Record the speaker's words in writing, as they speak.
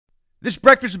This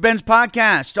Breakfast with Ben's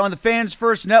podcast on the Fans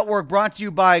First Network, brought to you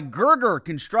by Gerger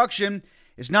Construction.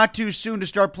 It's not too soon to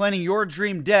start planning your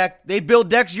dream deck. They build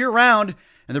decks year-round,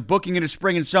 and they're booking into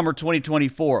spring and summer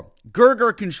 2024.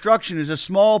 Gerger Construction is a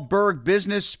small burg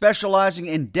business specializing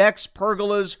in decks,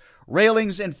 pergolas,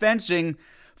 railings, and fencing.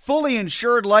 Fully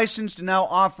insured, licensed, and now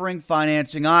offering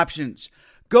financing options.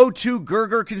 Go to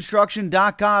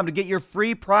GergerConstruction.com to get your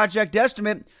free project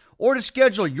estimate or to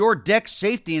schedule your deck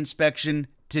safety inspection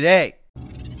today.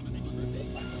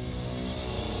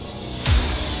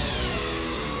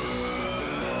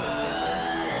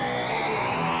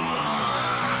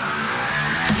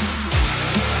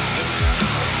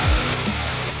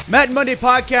 Madden Monday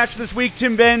podcast for this week.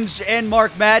 Tim Benz and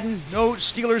Mark Madden. No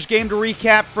Steelers game to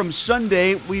recap from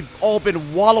Sunday. We've all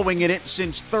been wallowing in it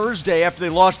since Thursday after they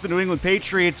lost the New England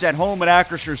Patriots at home at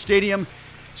Acrisure Stadium.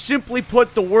 Simply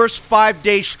put, the worst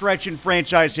 5-day stretch in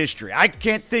franchise history. I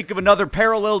can't think of another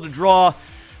parallel to draw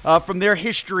from their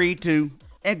history to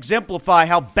exemplify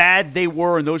how bad they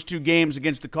were in those two games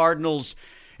against the Cardinals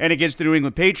and against the New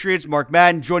England Patriots. Mark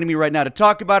Madden joining me right now to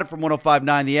talk about it from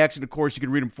 105.9 The X. And, of course, you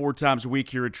can read him 4 times a week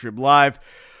here at Trib Live.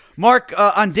 Mark,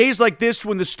 on days like this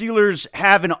when the Steelers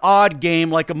have an odd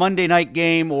game, like a Monday night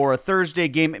game or a Thursday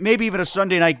game, maybe even a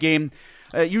Sunday night game,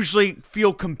 usually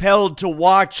feel compelled to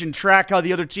watch and track how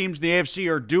the other teams in the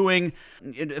AFC are doing,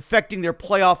 affecting their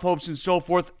playoff hopes and so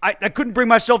forth. I couldn't bring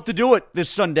myself to do it this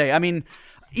Sunday. I mean,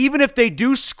 even if they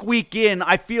do squeak in,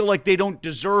 I feel like they don't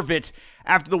deserve it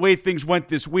after the way things went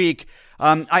this week.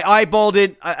 I eyeballed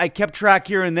it. I kept track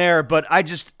here and there, but I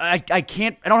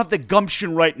can't. I don't have the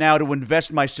gumption right now to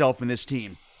invest myself in this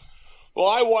team. Well,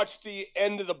 I watched the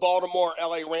end of the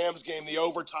Baltimore-LA Rams game, the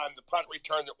overtime, the punt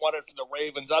return that won it for the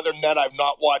Ravens. Other than that, I've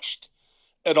not watched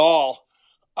at all.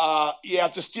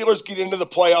 If the Steelers get into the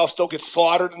playoffs, they'll get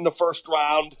slaughtered in the first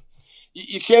round.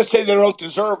 You can't say they don't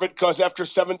deserve it because after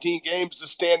 17 games, the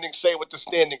standings say what the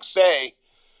standings say.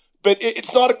 But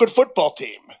it's not a good football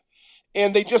team.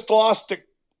 And they just lost to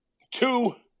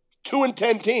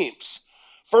 2-10 teams.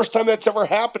 First time that's ever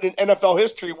happened in NFL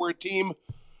history where a team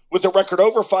with a record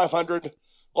over 500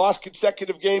 lost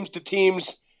consecutive games to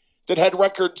teams that had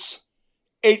records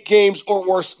 8 games or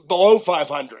worse below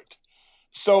 500.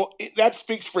 So that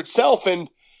speaks for itself. And,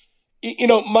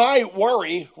 my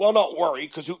worry, well, not worry,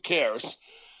 because who cares?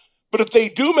 But if they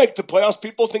do make the playoffs,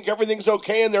 people think everything's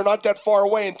okay and they're not that far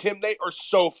away. And, Tim, they are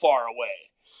so far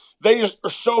away. They are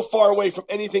so far away from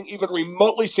anything even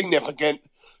remotely significant,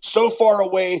 so far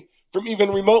away from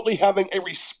even remotely having a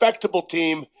respectable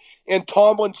team, and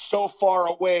Tomlin's so far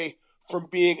away from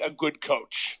being a good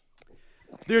coach.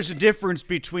 There's a difference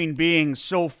between being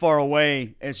so far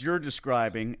away, as you're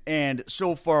describing, and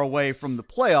so far away from the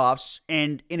playoffs,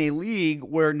 and in a league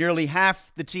where nearly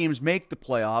half the teams make the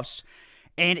playoffs,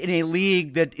 and in a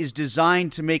league that is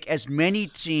designed to make as many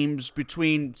teams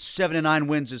between 7 and 9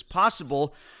 wins as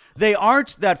possible. They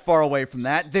aren't that far away from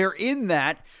that. They're in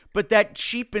that. But that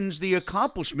cheapens the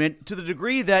accomplishment to the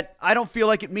degree that I don't feel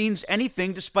like it means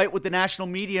anything, despite what the national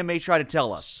media may try to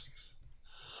tell us.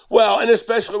 Well, and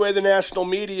especially the way the national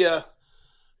media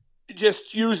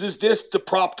just uses this to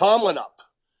prop Tomlin up.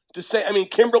 To say,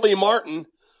 Kimberly Martin,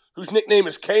 whose nickname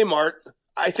is Kmart,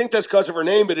 I think that's because of her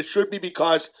name, but it should be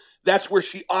because that's where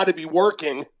she ought to be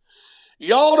working.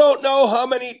 Y'all don't know how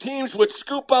many teams would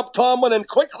scoop up Tomlin, and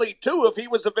quickly, too, if he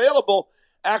was available.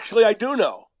 Actually, I do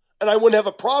know. And I wouldn't have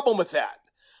a problem with that.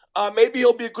 Maybe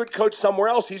he'll be a good coach somewhere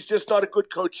else. He's just not a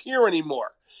good coach here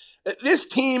anymore. This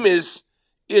team is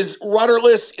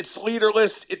rudderless. It's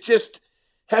leaderless. It just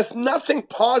has nothing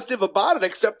positive about it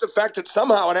except the fact that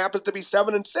somehow it happens to be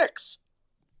 7-6.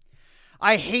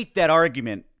 I hate that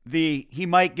argument. He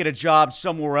might get a job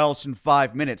somewhere else in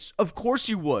 5 minutes. Of course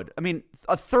he would.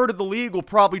 A third of the league will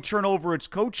probably turn over its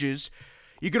coaches.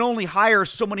 You can only hire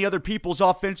so many other people's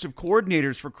offensive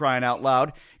coordinators, for crying out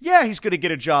loud. Yeah, he's going to get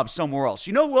a job somewhere else.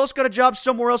 You know who else got a job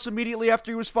somewhere else immediately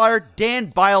after he was fired?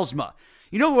 Dan Bilesma.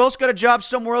 You know who else got a job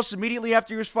somewhere else immediately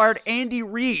after he was fired? Andy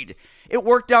Reid. It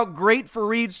worked out great for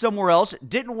Reid somewhere else. It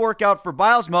didn't work out for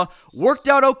Bilesma. Worked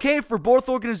out okay for both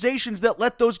organizations that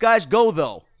let those guys go,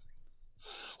 though.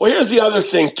 Well, here's the other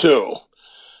thing, too.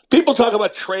 People talk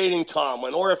about trading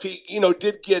Tomlin, or if he,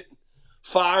 did get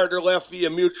fired or left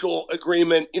via mutual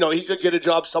agreement, he could get a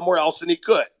job somewhere else, and he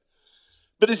could.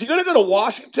 But is he going to go to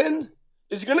Washington?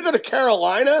 Is he going to go to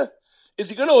Carolina? Is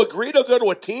he going to agree to go to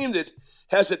a team that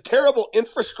has a terrible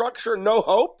infrastructure, no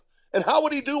hope? And how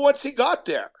would he do once he got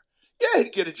there? Yeah,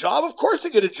 he'd get a job. Of course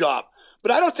he'd get a job.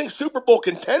 But I don't think Super Bowl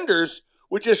contenders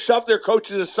would just shove their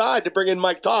coaches aside to bring in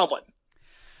Mike Tomlin.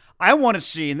 I want to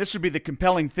see, and this would be the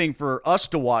compelling thing for us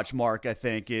to watch, Mark, I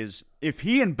think, is if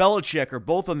he and Belichick are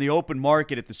both on the open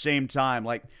market at the same time,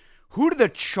 like, who do the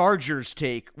Chargers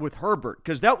take with Herbert?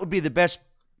 Because that would be the best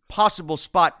possible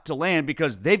spot to land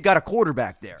because they've got a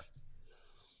quarterback there.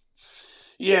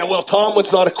 Yeah, well,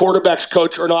 Tomlin's not a quarterback's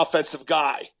coach or an offensive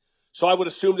guy. So I would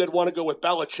assume they'd want to go with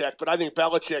Belichick, but I think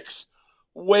Belichick's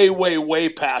way, way, way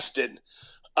past it.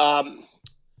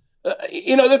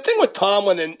 The thing with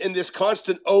Tomlin and this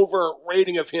constant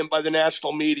overrating of him by the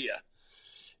national media,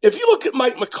 if you look at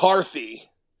Mike McCarthy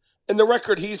and the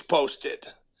record he's posted,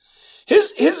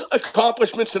 his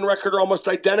accomplishments and record are almost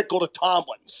identical to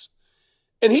Tomlin's.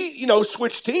 And he,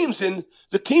 switched teams, and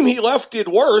the team he left did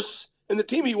worse, and the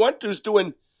team he went to is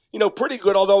doing, pretty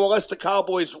good, although unless the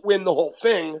Cowboys win the whole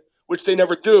thing, which they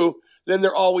never do, then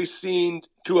they're always seen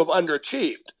to have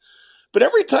underachieved. But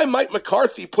every time Mike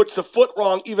McCarthy puts a foot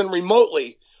wrong, even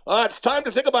remotely, it's time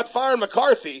to think about firing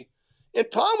McCarthy. And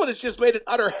Tomlin has just made an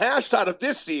utter hash out of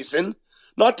this season,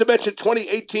 not to mention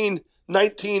 2018,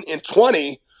 19, and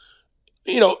 20.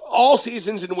 All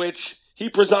seasons in which he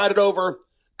presided over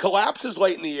collapses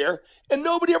late in the year, and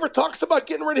nobody ever talks about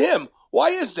getting rid of him. Why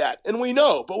is that? And we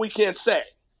know, but we can't say.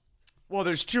 Well,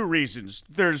 there's two reasons.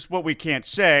 There's what we can't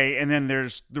say, and then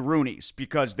there's the Rooneys,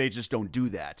 because they just don't do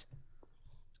that.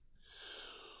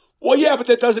 Well, yeah, but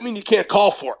that doesn't mean you can't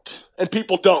call for it, and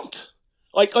people don't.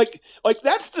 Like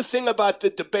that's the thing about the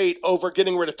debate over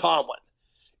getting rid of Tomlin.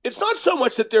 It's not so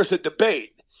much that there's a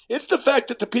debate. It's the fact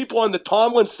that the people on the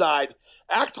Tomlin side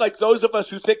act like those of us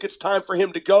who think it's time for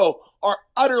him to go are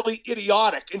utterly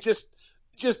idiotic and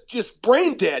just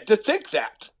brain dead to think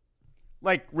that.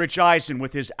 Like Rich Eisen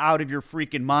with his out of your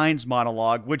freaking minds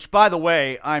monologue, which, by the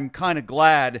way, I'm kind of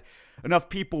glad enough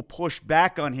people pushed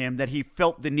back on him that he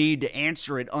felt the need to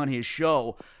answer it on his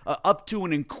show, up to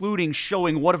and including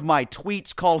showing one of my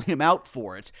tweets calling him out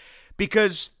for it.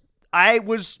 Because I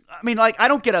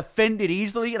don't get offended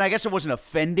easily, and I guess I wasn't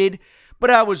offended, but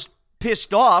I was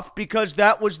pissed off because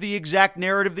that was the exact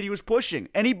narrative that he was pushing.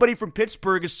 Anybody from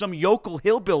Pittsburgh is some yokel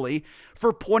hillbilly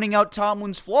for pointing out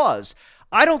Tomlin's flaws.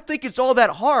 I don't think it's all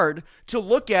that hard to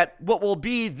look at what will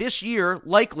be this year,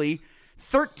 likely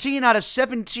 13 out of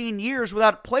 17 years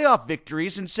without playoff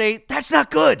victories, and say, that's not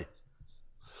good.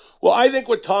 Well, I think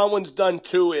what Tomlin's done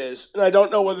too is, and I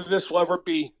don't know whether this will ever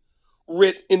be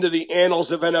writ into the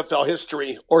annals of NFL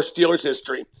history or Steelers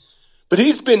history, but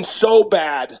he's been so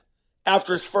bad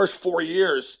after his first 4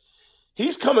 years,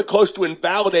 he's coming close to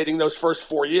invalidating those first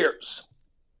 4 years.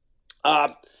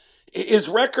 His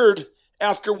record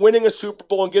after winning a Super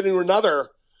Bowl and getting another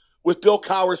with Bill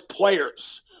Cowher's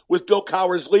players, with Bill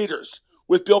Cowher's leaders,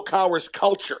 with Bill Cowher's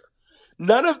culture.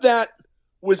 None of that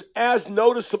was as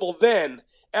noticeable then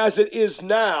as it is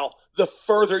now the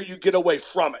further you get away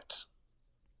from it.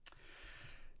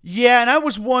 Yeah, and I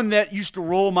was one that used to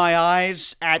roll my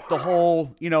eyes at the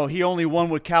whole, he only won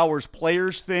with Cowher's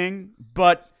players thing.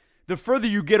 But the further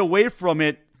you get away from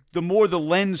it, the more the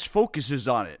lens focuses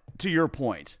on it, to your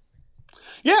point.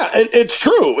 Yeah, and it's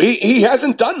true. He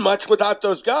hasn't done much without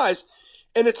those guys.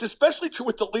 And it's especially true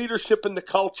with the leadership and the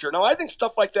culture. Now, I think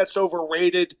stuff like that's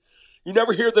overrated. You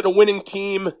never hear that a winning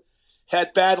team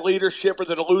had bad leadership or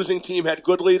that a losing team had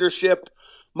good leadership.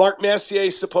 Mark Messier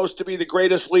is supposed to be the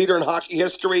greatest leader in hockey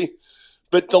history,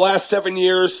 but the last 7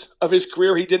 years of his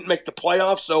career, he didn't make the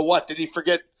playoffs. So what? Did he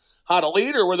forget how to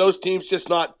lead, or were those teams just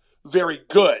not very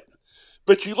good?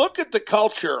 But you look at the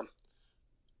culture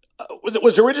that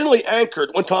was originally anchored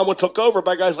when Tomlin took over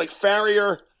by guys like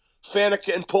Farrier,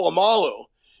 Faneca, and Polamalu.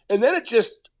 And then it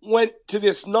just went to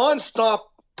this nonstop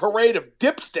parade of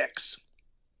dipsticks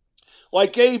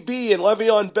like AB and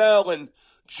Le'Veon Bell and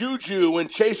Juju and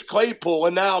Chase Claypool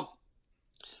and now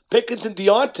Pickens and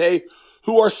Deontay,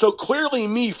 who are so clearly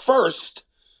me first.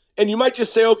 And you might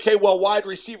just say, okay, well, wide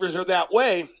receivers are that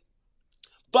way.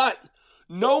 But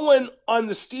no one on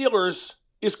the Steelers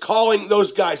is calling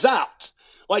those guys out.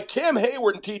 Like Cam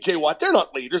Hayward and TJ Watt, they're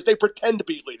not leaders. They pretend to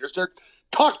be leaders. They're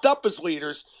talked up as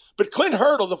leaders. But Clint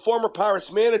Hurdle, the former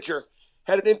Pirates manager,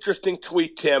 had an interesting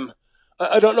tweet, Tim.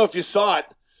 I don't know if you saw it.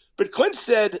 But Clint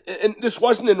said, and this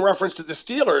wasn't in reference to the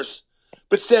Steelers,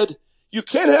 but said, you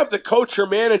can't have the coach or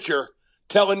manager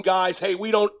telling guys, hey,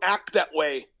 we don't act that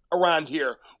way around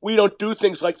here. We don't do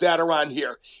things like that around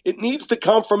here. It needs to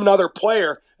come from another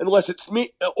player unless it's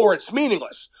it's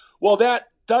meaningless. Well, that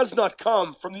does not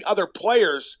come from the other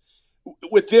players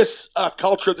with this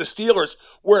culture of the Steelers,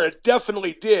 where it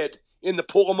definitely did in the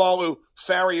Polamalu,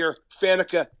 Farrier,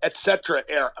 Faneca, etc.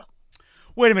 era.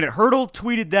 Wait a minute. Hurdle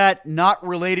tweeted that not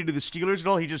related to the Steelers at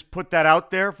all? He just put that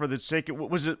out there for the sake of, what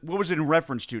was it in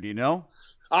reference to? Do you know?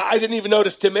 I didn't even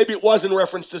notice, Tim. Maybe it was in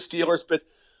reference to Steelers, but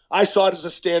I saw it as a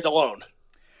standalone.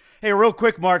 Hey, real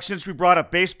quick, Mark, since we brought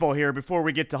up baseball here, before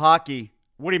we get to hockey,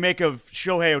 what do you make of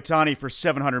Shohei Ohtani for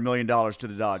 $700 million to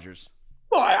the Dodgers?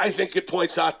 Well, I think it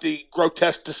points out the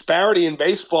grotesque disparity in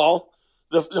baseball,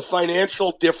 the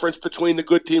financial difference between the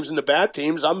good teams and the bad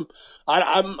teams. I'm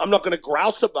not going to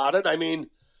grouse about it. I mean,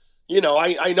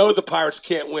 I know the Pirates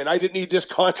can't win. I didn't need this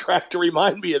contract to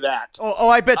remind me of that.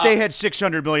 I bet they had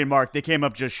 $600 million, Mark. They came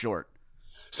up just short.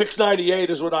 698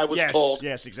 is what I was told.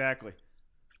 Yes, exactly.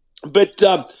 But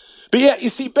yeah, you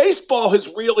see, baseball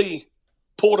has really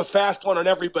pulled a fast one on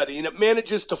everybody, and it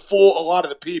manages to fool a lot of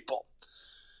the people.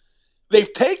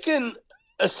 They've taken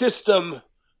a system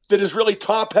that is really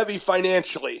top-heavy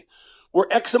financially, where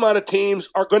X amount of teams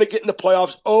are going to get in the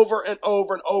playoffs over and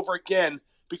over and over again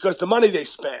because the money they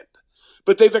spend.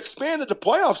 But they've expanded the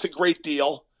playoffs a great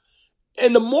deal,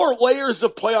 and the more layers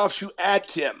of playoffs you add,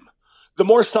 Tim, the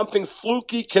more something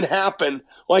fluky can happen,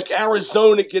 like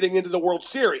Arizona getting into the World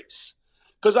Series.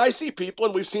 Because I see people,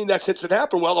 and we've seen that since it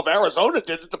happened, well, if Arizona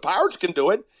did it, the Pirates can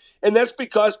do it. And that's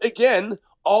because, again,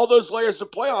 all those layers of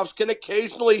playoffs can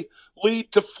occasionally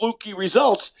lead to fluky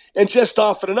results, and just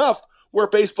often enough where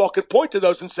baseball can point to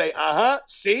those and say,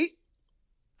 see?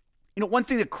 One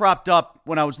thing that cropped up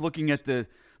when I was looking at the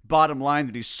bottom line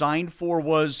that he signed for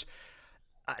was,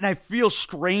 and I feel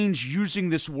strange using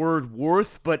this word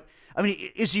worth, but I mean,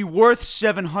 is he worth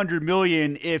 $700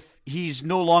 million if he's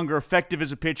no longer effective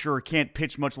as a pitcher or can't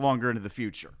pitch much longer into the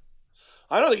future?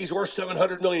 I don't think he's worth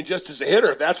 $700 million just as a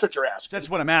hitter, if that's what you're asking. That's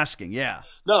what I'm asking, yeah.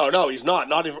 No, he's not.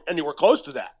 Not even anywhere close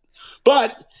to that.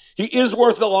 But he is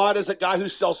worth a lot as a guy who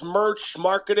sells merch,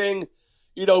 marketing,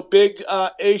 big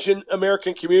Asian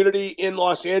American community in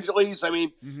Los Angeles. I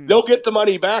mean, They'll get the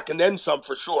money back and then some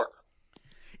for sure.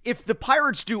 If the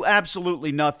Pirates do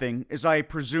absolutely nothing, as I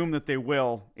presume that they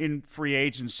will in free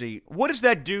agency, what does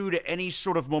that do to any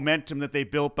sort of momentum that they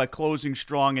built by closing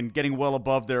strong and getting well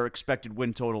above their expected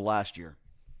win total last year?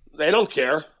 They don't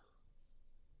care.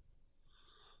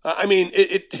 I mean,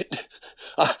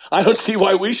 I don't see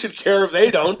why we should care if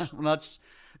they don't. Well,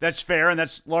 that's fair, and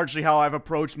that's largely how I've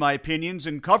approached my opinions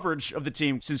and coverage of the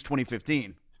team since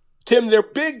 2015. Tim, their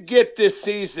big get this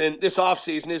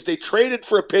offseason, is they traded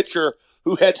for a pitcher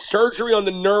who had surgery on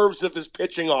the nerves of his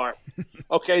pitching arm.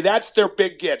 Okay, that's their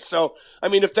big get. So, I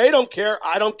mean, if they don't care,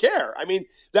 I don't care. I mean,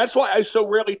 that's why I so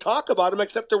rarely talk about them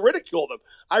except to ridicule them.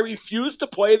 I refuse to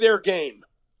play their game.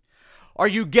 Are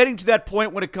you getting to that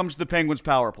point when it comes to the Penguins'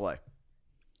 power play?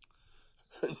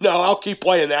 No, I'll keep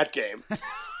playing that game.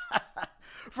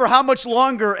 For how much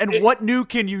longer, and what new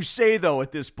can you say, though,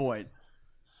 at this point?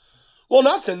 Well,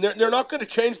 nothing. They're not going to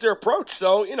change their approach,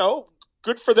 so,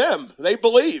 good for them. They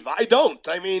believe. I don't.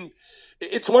 I mean,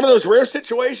 it's one of those rare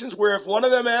situations where if one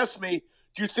of them asked me,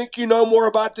 do you think you know more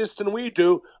about this than we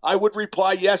do? I would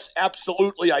reply, yes,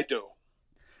 absolutely I do.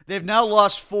 They've now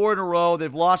lost 4 in a row.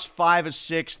 They've lost 5 of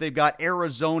 6. They've got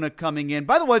Arizona coming in.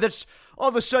 By the way, that's all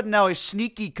of a sudden now a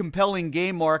sneaky, compelling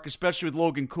game, Mark, especially with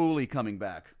Logan Cooley coming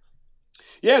back.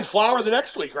 Yeah, and Flower the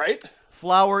next week, right?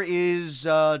 Flower is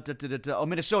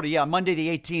Minnesota. Yeah, Monday the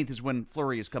 18th is when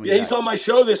Fleury is coming back. Yeah, he's on my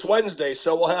show this Wednesday,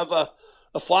 so we'll have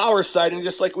a Flower sighting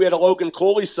just like we had a Logan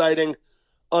Cooley sighting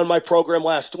on my program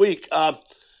last week. I'm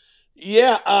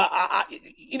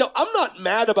not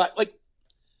mad about,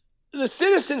 the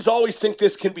citizens always think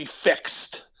this can be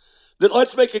fixed. That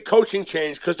let's make a coaching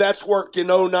change because that's worked in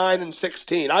 09 and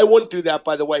 16. I wouldn't do that,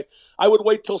 by the way. I would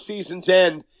wait till season's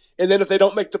end, and then if they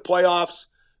don't make the playoffs,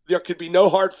 there could be no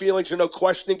hard feelings or no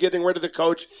questioning getting rid of the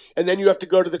coach. And then you have to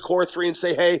go to the core three and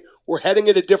say, hey, we're heading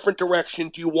in a different direction.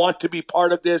 Do you want to be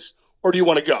part of this or do you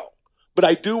want to go? But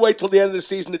I do wait till the end of the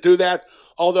season to do that.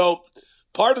 Although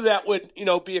part of that would,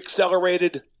 be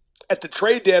accelerated at the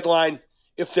trade deadline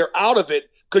if they're out of it,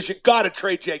 because you got to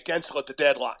trade Jake Gensel at the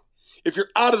deadline. If you're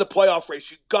out of the playoff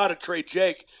race, you got to trade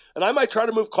Jake. And I might try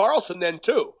to move Carlson then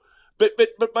too. But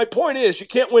my point is you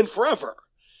can't win forever.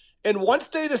 And once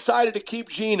they decided to keep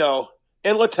Gino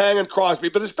and Letang and Crosby,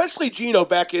 but especially Gino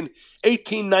back in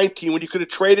 18-19 when you could have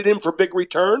traded him for big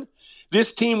return,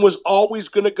 this team was always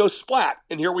going to go splat,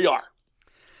 and here we are.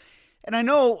 And I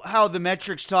know how the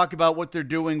metrics talk about what they're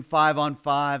doing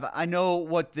 5-on-5. I know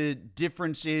what the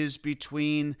difference is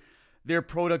between their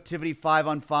productivity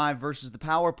 5-on-5 versus the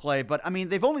power play. But, I mean,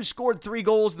 they've only scored 3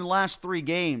 goals in the last 3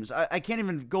 games. I can't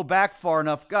even go back far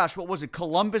enough. Gosh, what was it?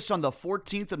 Columbus on the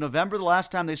 14th of November, the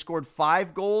last time they scored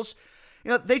 5 goals.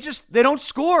 They don't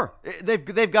score.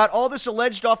 They've got all this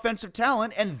alleged offensive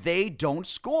talent, and they don't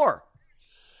score.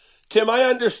 Tim, I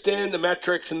understand the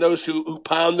metrics and those who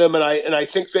pound them, and I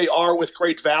think they are with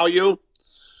great value.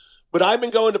 but I've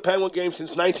been going to Penguin games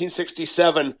since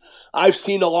 1967. I've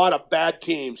seen a lot of bad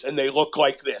teams, and they look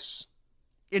like this.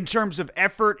 In terms of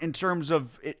effort, in terms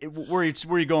of where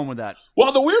are you going with that?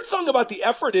 Well, the weird thing about the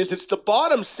effort is it's the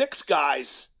bottom six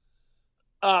guys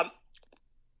that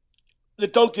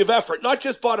don't give effort. Not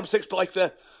just bottom six, but like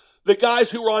the guys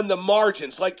who are on the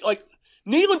margins. Like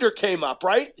Nylander came up,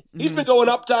 right? Mm-hmm. He's been going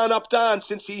up, down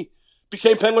since he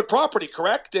became Penguin property,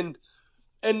 correct? And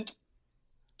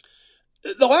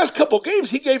the last couple of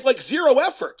games, he gave like zero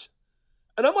effort.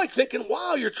 And I'm like thinking,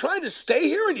 wow, you're trying to stay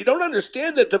here and you don't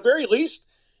understand that at the very least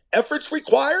effort's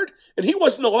required? And he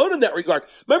wasn't alone in that regard.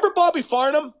 Remember Bobby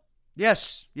Farnham?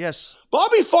 Yes.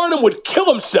 Bobby Farnham would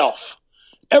kill himself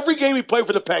every game he played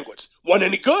for the Penguins. Wasn't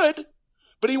any good,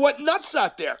 but he went nuts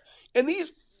out there. And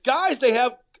these guys, they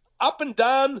have up and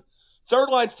down, third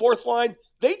line, fourth line,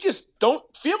 they just don't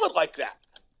feel it like that.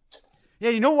 Yeah,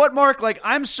 you know what, Mark? Like,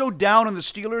 I'm so down on the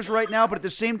Steelers right now, but at the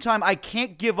same time, I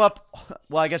can't give up.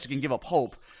 Well, I guess I can give up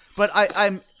hope, but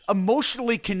I'm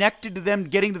emotionally connected to them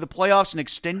getting to the playoffs and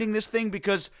extending this thing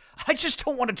because I just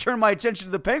don't want to turn my attention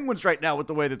to the Penguins right now with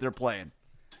the way that they're playing.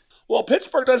 Well,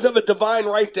 Pittsburgh doesn't have a divine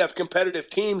right to have competitive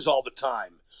teams all the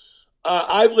time.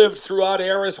 I've lived throughout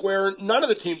eras where none of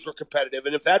the teams were competitive,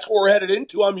 and if that's what we're headed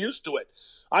into, I'm used to it.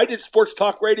 I did sports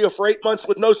talk radio for 8 months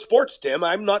with no sports, Tim.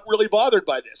 I'm not really bothered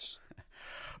by this.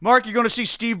 Mark, you're going to see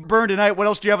Steve Byrne tonight. What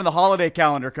else do you have on the holiday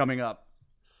calendar coming up?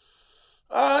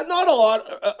 Not a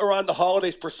lot around the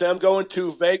holidays per se. I'm going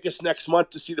to Vegas next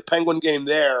month to see the Penguin game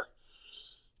there.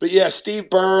 But yeah, Steve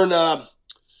Byrne.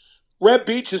 Reb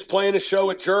Beach is playing a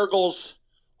show at Jurgles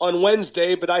on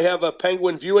Wednesday, but I have a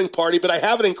Penguin viewing party. But I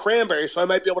have it in Cranberry, so I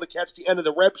might be able to catch the end of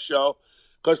the Reb show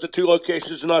because the two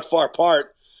locations are not far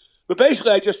apart. But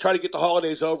basically, I just try to get the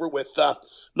holidays over with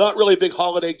not really a big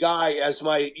holiday guy as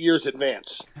my years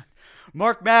advance.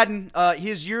 Mark Madden,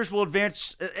 his years will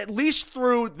advance at least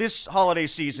through this holiday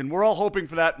season. We're all hoping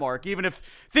for that, Mark. Even if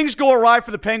things go awry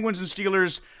for the Penguins and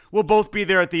Steelers, we'll both be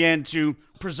there at the end to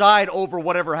preside over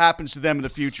whatever happens to them in the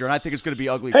future, and I think it's going to be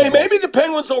ugly. Hey, maybe the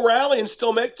Penguins will rally and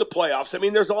still make the playoffs. I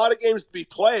mean, there's a lot of games to be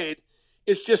played.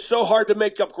 It's just so hard to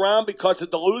make up ground because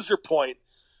of the loser point.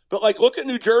 But, like, look at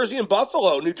New Jersey and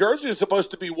Buffalo. New Jersey is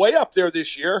supposed to be way up there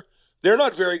this year. They're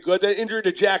not very good. The injury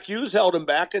to Jack Hughes held him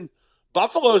back, and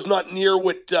Buffalo's not near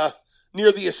what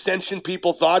near the ascension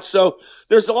people thought. So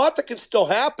there's a lot that can still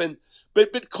happen.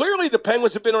 But clearly the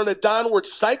Penguins have been on a downward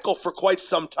cycle for quite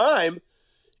some time.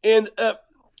 And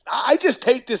I just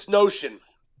hate this notion.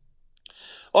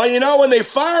 Well, you know, when they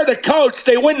fire the coach,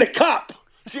 they win the cup.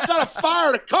 So you got to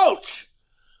fire the coach.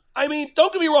 I mean,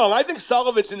 don't get me wrong. I think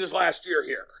Sullivan's in his last year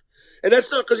here. And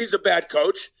that's not because he's a bad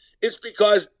coach. It's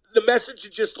because the message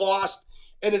is just lost,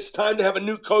 and it's time to have a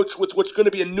new coach with what's going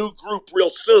to be a new group real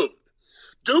soon.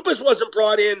 Dubas wasn't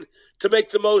brought in to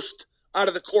make the most out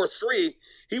of the core three.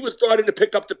 He was brought in to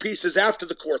pick up the pieces after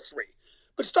the core three.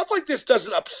 But stuff like this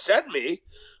doesn't upset me.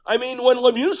 I mean, when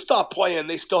Lemieux stopped playing,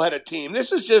 they still had a team.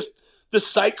 This is just the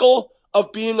cycle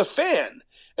of being a fan.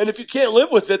 And if you can't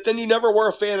live with it, then you never were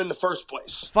a fan in the first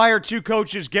place. Fire two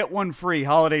coaches, get one free.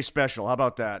 Holiday special. How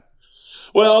about that?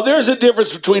 Well, there's a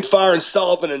difference between firing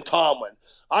Sullivan and Tomlin.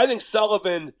 I think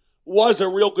Sullivan was a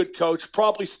real good coach,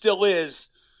 probably still is,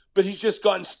 but he's just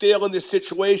gotten stale in this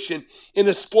situation in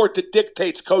a sport that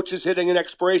dictates coaches hitting an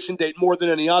expiration date more than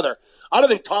any other. I don't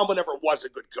think Tomlin ever was a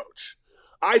good coach.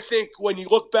 I think when you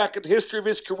look back at the history of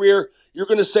his career, you're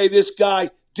going to say this guy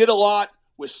did a lot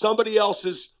with somebody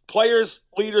else's players,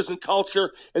 leaders, and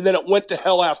culture, and then it went to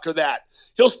hell after that.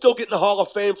 He'll still get in the Hall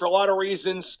of Fame for a lot of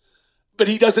reasons, but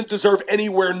he doesn't deserve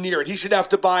anywhere near it. He should have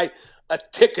to buy a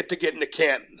ticket to get into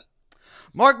Canton.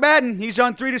 Mark Madden, he's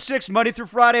on 3 to 6, Monday through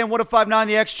Friday on 105.9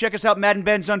 The X. Check us out, Madden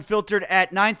Benz Unfiltered,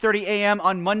 at 9:30 a.m.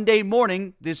 on Monday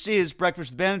morning. This is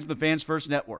Breakfast with Benz, the Fans First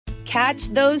Network. Catch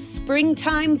those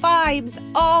springtime vibes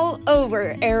all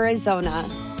over Arizona.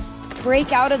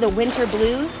 Break out of the winter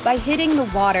blues by hitting the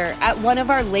water at one of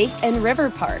our lake and river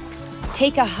parks.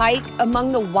 Take a hike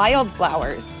among the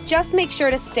wildflowers. Just make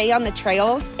sure to stay on the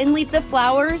trails and leave the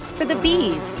flowers for the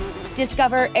bees.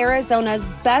 Discover Arizona's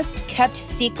best-kept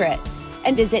secret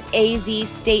and visit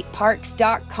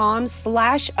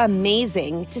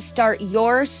azstateparks.com/amazing to start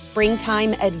your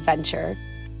springtime adventure.